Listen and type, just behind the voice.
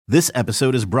This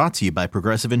episode is brought to you by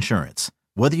Progressive Insurance.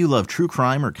 Whether you love true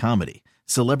crime or comedy,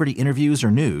 celebrity interviews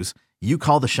or news, you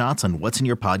call the shots on what's in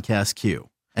your podcast queue.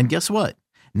 And guess what?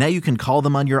 Now you can call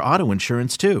them on your auto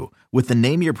insurance too with the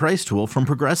Name Your Price tool from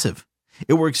Progressive.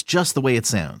 It works just the way it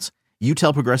sounds. You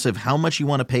tell Progressive how much you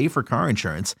want to pay for car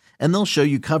insurance, and they'll show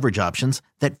you coverage options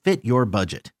that fit your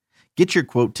budget. Get your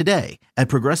quote today at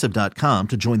Progressive.com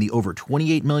to join the over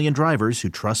 28 million drivers who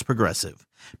trust Progressive.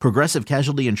 Progressive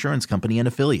Casualty Insurance Company and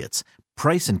Affiliates.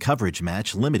 Price and coverage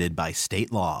match limited by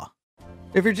state law.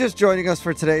 If you're just joining us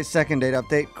for today's second date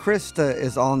update, Krista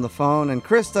is on the phone, and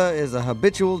Krista is a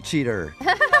habitual cheater.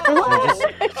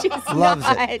 She's Loves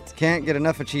not. it. Can't get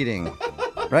enough of cheating.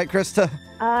 Right, Krista?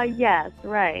 Yes,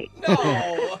 right.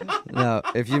 No,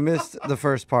 if you missed the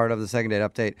first part of the second date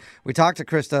update, we talked to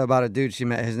Krista about a dude she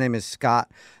met. His name is Scott.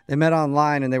 They met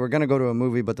online, and they were going to go to a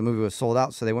movie, but the movie was sold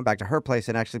out, so they went back to her place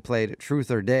and actually played Truth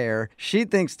or Dare. She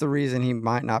thinks the reason he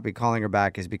might not be calling her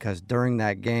back is because during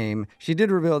that game, she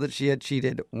did reveal that she had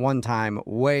cheated one time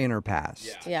way in her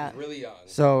past. Yeah. Really young.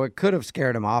 So it could have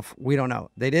scared him off. We don't know.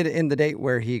 They did end the date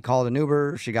where he called an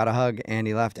Uber, she got a hug, and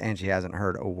he left, and she hasn't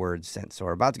heard a word since. So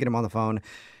we're about to get him on the phone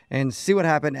and see what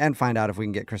happened and find out if we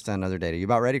can get Krista another date. Are you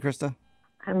about ready, Krista?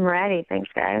 I'm ready. Thanks,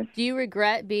 guys. Do you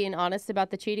regret being honest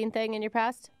about the cheating thing in your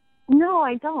past? No,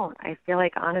 I don't. I feel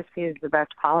like honesty is the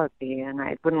best policy, and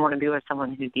I wouldn't want to be with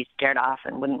someone who'd be scared off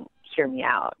and wouldn't hear me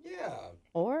out. Yeah.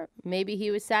 Or maybe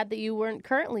he was sad that you weren't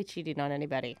currently cheating on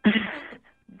anybody.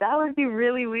 That would be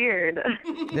really weird.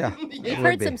 Yeah. We've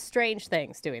heard some strange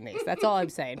things doing these. That's all I'm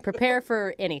saying. Prepare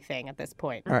for anything at this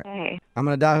point. All right. Okay. I'm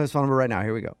going to dial his phone number right now.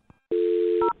 Here we go.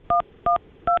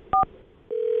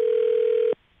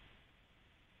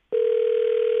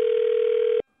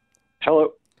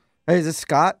 Hello. Hey, is this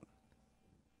Scott?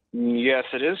 Yes,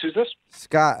 it is. Who's this?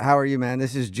 Scott, how are you, man?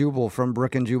 This is Jubal from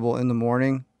Brook and Jubal in the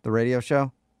Morning, the radio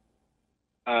show.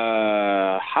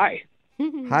 Hi.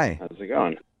 Hi. How's it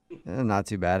going? Not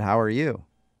too bad. How are you?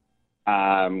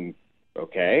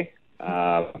 Okay.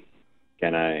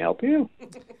 Can I help you?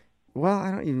 Well,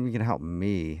 I don't even think you can help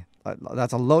me.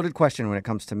 That's a loaded question when it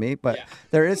comes to me, but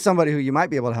there is somebody who you might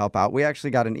be able to help out. We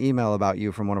actually got an email about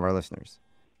you from one of our listeners.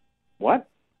 What?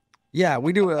 Yeah,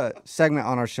 we do a segment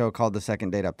on our show called the Second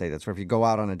Date Update. That's where if you go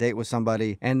out on a date with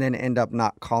somebody and then end up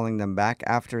not calling them back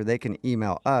after, they can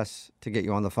email us to get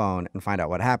you on the phone and find out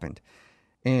what happened.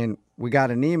 And we got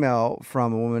an email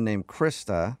from a woman named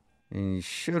Krista, and you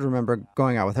should remember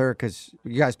going out with her because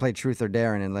you guys played Truth or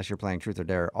Dare, and unless you're playing Truth or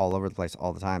Dare all over the place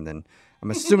all the time, then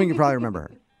I'm assuming you probably remember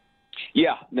her.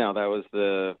 Yeah, no, that was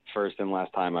the first and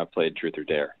last time I played Truth or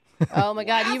Dare. Oh, my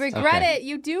God. You regret Okay. it.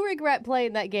 You do regret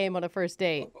playing that game on a first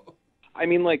date. I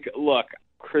mean, like, look,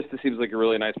 Krista seems like a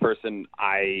really nice person.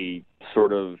 I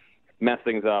sort of messed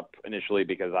things up initially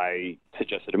because I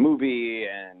suggested a movie,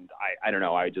 and I don't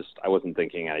know, I wasn't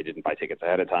thinking, and I didn't buy tickets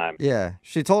ahead of time. Yeah,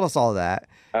 she told us all that.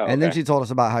 Oh, And then okay. she told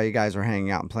us about how you guys were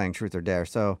hanging out and playing Truth or Dare.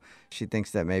 So she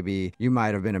thinks that maybe you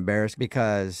might have been embarrassed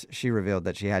because she revealed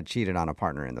that she had cheated on a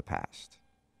partner in the past.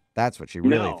 That's what she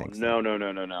really thinks. No.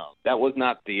 That was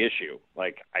not the issue.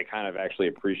 Like, I kind of actually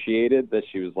appreciated that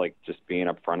she was, like, just being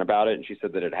upfront about it, and she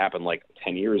said that it happened, like,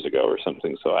 10 years ago or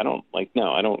something. So I'm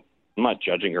not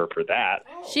judging her for that.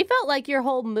 She felt like your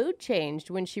whole mood changed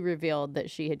when she revealed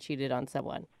that she had cheated on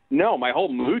someone. No, my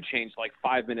whole mood changed, like,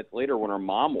 5 minutes later when her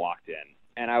mom walked in.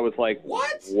 And I was like,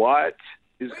 What? What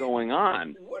is going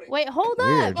on? Wait, hold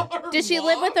Weird. up. Did she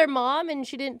live with her mom and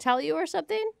she didn't tell you or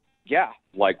something? Yeah,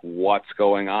 like, what's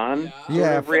going on? Yeah,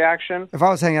 Sort of reaction. If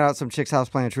I was hanging out at some chick's house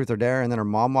playing Truth or Dare and then her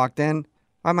mom walked in,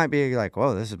 I might be like,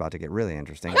 whoa, this is about to get really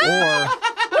interesting. Or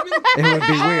it would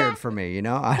be weird for me, you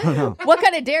know? I don't know. What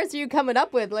kind of dares are you coming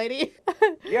up with, lady?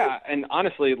 Yeah, and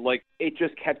honestly, like, it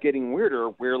just kept getting weirder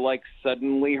where, like,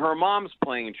 suddenly her mom's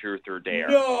playing Truth or Dare.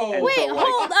 No. And Wait, so, like,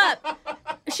 hold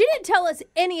up. She didn't tell us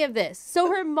any of this. So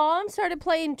her mom started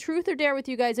playing Truth or Dare with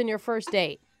you guys on your first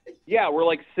date. Yeah, we're,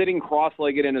 like, sitting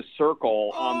cross-legged in a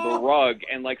circle on the rug,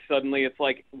 and, like, suddenly it's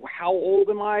like, how old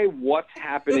am I? What's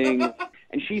happening?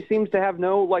 And she seems to have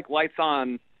no, like, lights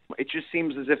on. It just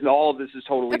seems as if all of this is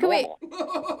totally Okay, wait.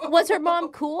 normal. Was her mom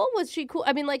cool? Was she cool?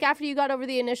 I mean, like, after you got over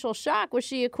the initial shock, was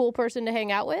she a cool person to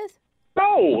hang out with?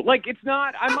 No, like, it's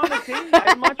not. I'm on a date.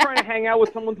 I'm not trying to hang out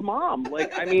with someone's mom.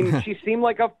 Like, I mean, she seemed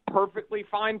like a perfectly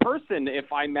fine person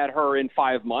if I met her in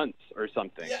 5 months or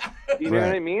something. Yeah. You know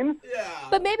what I mean? Yeah.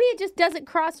 But maybe it just doesn't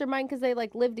cross her mind because they,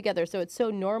 like, live together, so it's so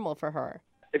normal for her.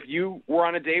 If you were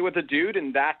on a date with a dude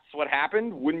and that's what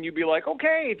happened, wouldn't you be like,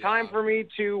 okay, time for me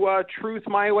to truth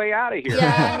my way out of here?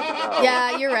 Yeah,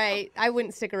 yeah, you're right. I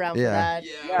wouldn't stick around for that.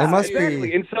 Yeah. It must exactly.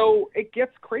 be. And so it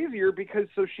gets crazier because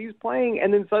so she's playing,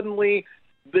 and then suddenly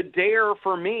the dare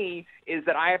for me is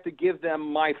that I have to give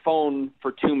them my phone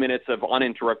for 2 minutes of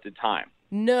uninterrupted time.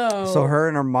 No. So her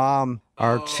and her mom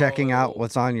are checking out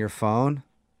what's on your phone?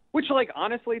 Which, like,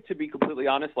 honestly, to be completely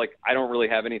honest, like, I don't really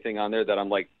have anything on there that I'm,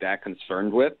 like, that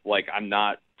concerned with. Like, I'm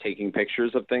not taking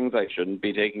pictures of things I shouldn't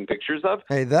be taking pictures of.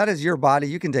 Hey, that is your body.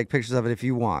 You can take pictures of it if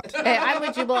you want. Hey, I'm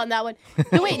with you on that one.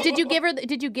 So wait, did you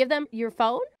give them your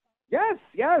phone? Yes.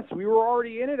 We were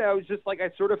already in it. I was just, like,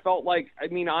 I sort of felt like, I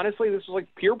mean, honestly, this was,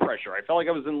 like, peer pressure. I felt like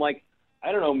I was in, like,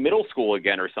 I don't know, middle school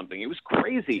again or something. It was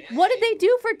crazy. What did they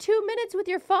do for 2 minutes with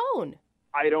your phone?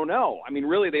 I don't know. I mean,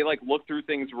 really, they, like, looked through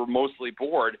things, were mostly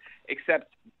bored,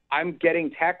 except I'm getting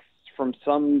texts from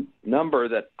some number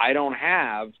that I don't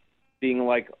have being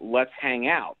like, let's hang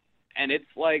out. And it's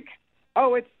like,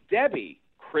 oh, it's Debbie,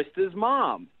 Krista's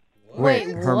mom. Wait,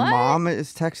 Wait, her what? mom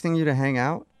is texting you to hang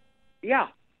out? Yeah.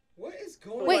 What is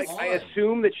going Wait, on? I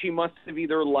assume that she must have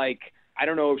either, like, I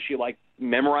don't know if she, like,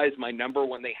 memorized my number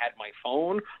when they had my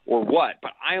phone or what,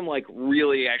 but I am, like,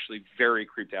 really actually very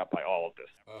creeped out by all of this.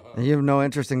 And you have no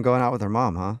interest in going out with her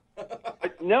mom, huh?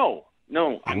 No.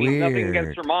 I mean, nothing Weird.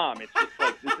 against her mom. It's just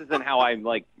like, this isn't how I,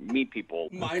 like, meet people.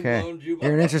 Mind Okay. blown, Juba.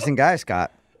 You're an interesting guy,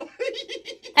 Scott.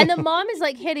 And the mom is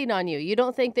like hitting on you. You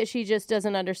don't think that she just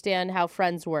doesn't understand how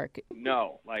friends work?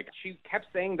 No. Like, she kept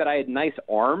saying that I had nice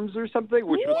arms or something,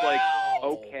 which was like,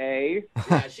 Wow. okay.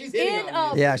 Yeah, she's hitting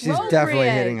on you. Yeah, she's definitely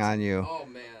Appropriate. hitting on you. Oh,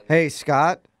 man. Hey,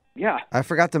 Scott, Yeah. I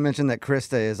forgot to mention that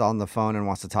Krista is on the phone and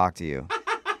wants to talk to you.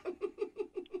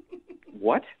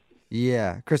 What?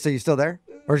 Yeah. Krista, you still there?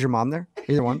 Or is your mom there?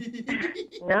 Either one?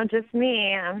 No, just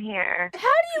me. I'm here. How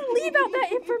do you leave out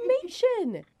that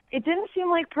information? It didn't seem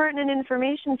like pertinent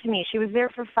information to me. She was there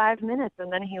for 5 minutes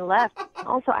and then he left.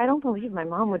 Also, I don't believe my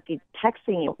mom would be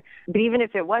texting you. But even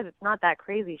if it was, it's not that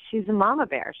crazy. She's a mama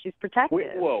bear. She's protective.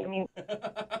 Wait, whoa. I mean,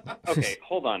 Okay,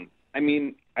 hold on. I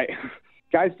mean,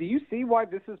 guys, do you see why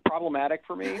this is problematic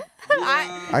for me?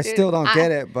 I still don't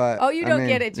get it, but. Oh, you I don't mean,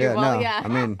 get it, yeah, Jubal, no, yeah. I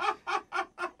mean,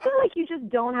 I feel like you just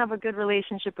don't have a good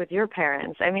relationship with your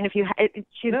parents. I mean, if you,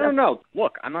 she's No.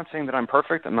 Look, I'm not saying that I'm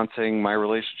perfect. I'm not saying my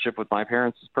relationship with my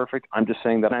parents is perfect. I'm just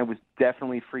saying that I was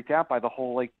definitely freaked out by the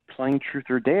whole, like, playing truth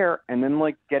or dare. And then,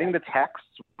 like, getting the texts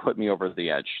put me over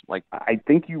the edge. Like, I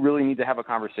think you really need to have a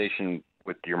conversation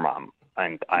with your mom.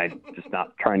 And I'm just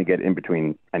not trying to get in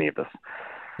between any of this.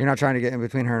 you're not trying to get in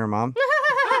between her and her mom?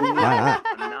 Why not?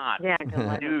 I'm not. Yeah, good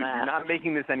luck with Dude, that. you're not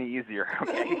making this any easier,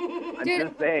 okay? I'm Dude.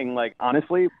 just saying, like,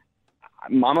 honestly,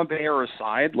 Mama Bear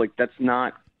aside, like, that's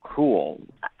not cool.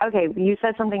 Okay, you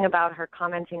said something about her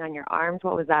commenting on your arms.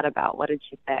 What was that about? What did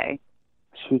she say?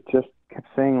 She just kept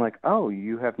saying, like, oh,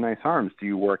 you have nice arms. Do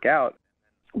you work out?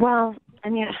 Well, I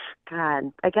mean,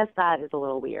 God, I guess that is a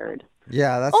little weird.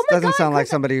 Yeah, that Oh my doesn't God, sound like Krista.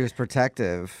 somebody who's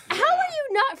protective. How are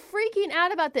you not freaking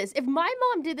out about this? If my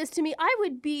mom did this to me, I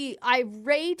would be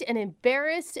irate and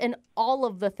embarrassed and all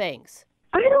of the things.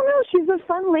 I don't know. She's a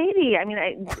fun lady. I mean,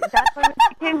 that's why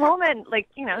she came home and, like,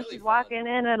 you know, Really she's fun. walking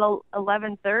in at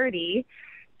 11:30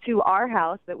 to our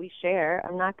house that we share.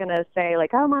 I'm not going to say,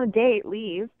 like, oh, I'm on a date,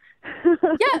 leave.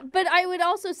 Yeah, but I would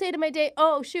also say to my date,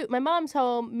 oh, shoot, my mom's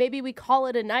home. Maybe we call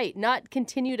it a night, not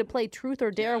continue to play truth or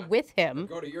dare Yeah. with him.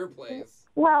 Go to your place.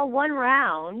 Well, one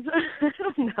round. I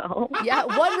don't know. Yeah,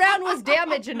 one round was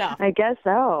damage enough. I guess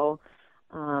so.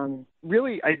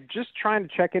 Really, I'm just trying to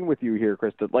check in with you here,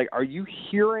 Krista. Like, are you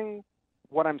hearing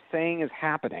what I'm saying is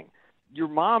happening? Your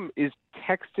mom is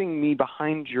texting me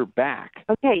behind your back.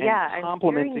 Okay, and yeah, I'm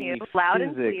complimenting hearing you me loud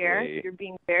and clear. physically. You're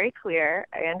being very clear.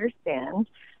 I understand.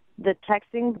 The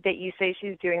texting that you say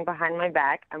she's doing behind my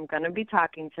back, I'm going to be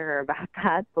talking to her about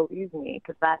that, believe me,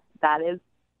 because that is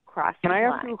crossing Can I the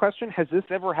ask you line. a question? Has this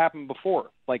ever happened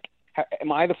before? Like,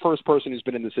 am I the first person who's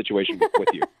been in this situation with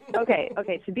you? Okay.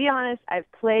 To be honest,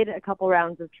 I've played a couple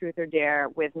rounds of Truth or Dare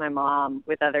with my mom,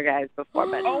 with other guys before,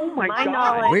 but Oh, my God.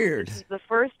 knowledge, Weird. this is the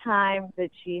first time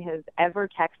that she has ever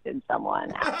texted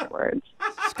someone afterwards.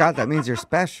 Scott, that means you're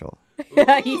special.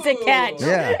 He's a catch.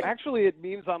 Yeah. Actually, it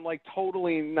means I'm, like,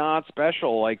 totally not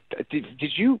special. Like, did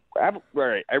you – all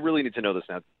right, I really need to know this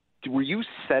now. Were you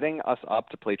setting us up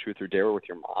to play Truth or Dare with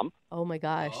your mom? Oh, my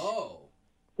gosh. Oh.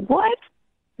 What?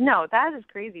 No, that is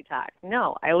crazy talk.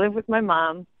 No, I live with my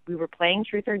mom. We were playing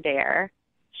Truth or Dare.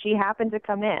 She happened to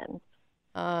come in.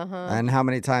 Uh-huh. And how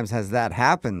many times has that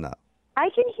happened, though? I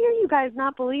can hear you guys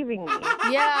not believing me.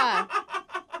 Yeah,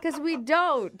 because we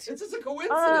don't. It's just a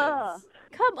coincidence. Ugh.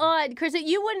 Come on, Krista,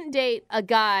 you wouldn't date a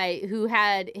guy who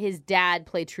had his dad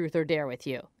play truth or dare with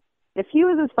you. If he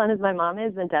was as fun as my mom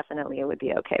is, then definitely it would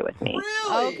be okay with me.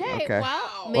 Really? Okay, well,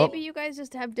 Wow. maybe you guys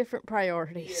just have different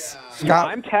priorities. Yeah. Scott,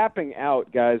 I'm tapping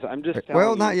out, guys. I'm just telling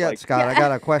well, you, not yet, like, Scott. I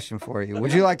got a question for you.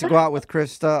 Would you like to go out with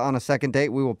Krista on a second date?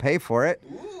 We will pay for it.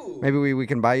 Ooh. Maybe we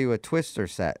can buy you a Twister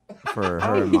set for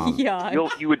her and Mom. Yeah.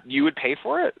 You would pay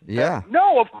for it? Yeah.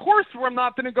 No, of course we're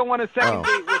not going to go on a second Oh.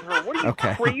 date with her. What are you,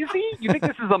 Okay. crazy? You think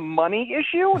this is a money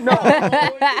issue? No. Oh,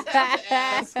 you just have to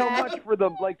ask. So much for the,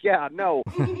 no.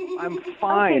 I'm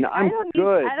fine. Okay, I'm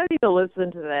good. I don't need to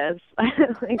listen to this.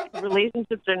 Like,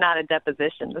 relationships are not a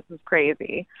deposition. This is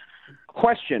crazy.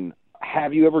 Question.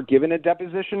 Have you ever given a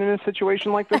deposition in a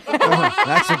situation like this?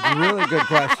 That's a really good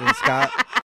question, Scott.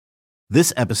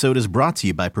 This episode is brought to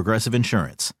you by Progressive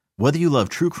Insurance. Whether you love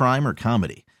true crime or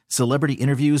comedy, celebrity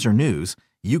interviews or news,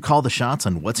 you call the shots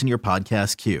on what's in your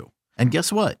podcast queue. And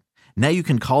guess what? Now you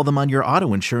can call them on your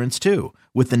auto insurance too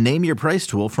with the Name Your Price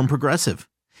tool from Progressive.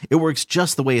 It works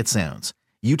just the way it sounds.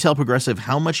 You tell Progressive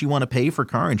how much you want to pay for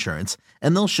car insurance,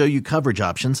 and they'll show you coverage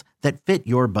options that fit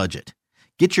your budget.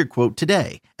 Get your quote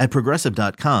today at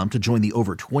Progressive.com to join the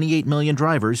over 28 million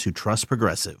drivers who trust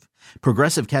Progressive.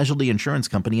 Progressive Casualty Insurance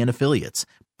Company and Affiliates.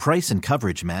 Price and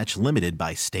coverage match limited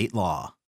by state law.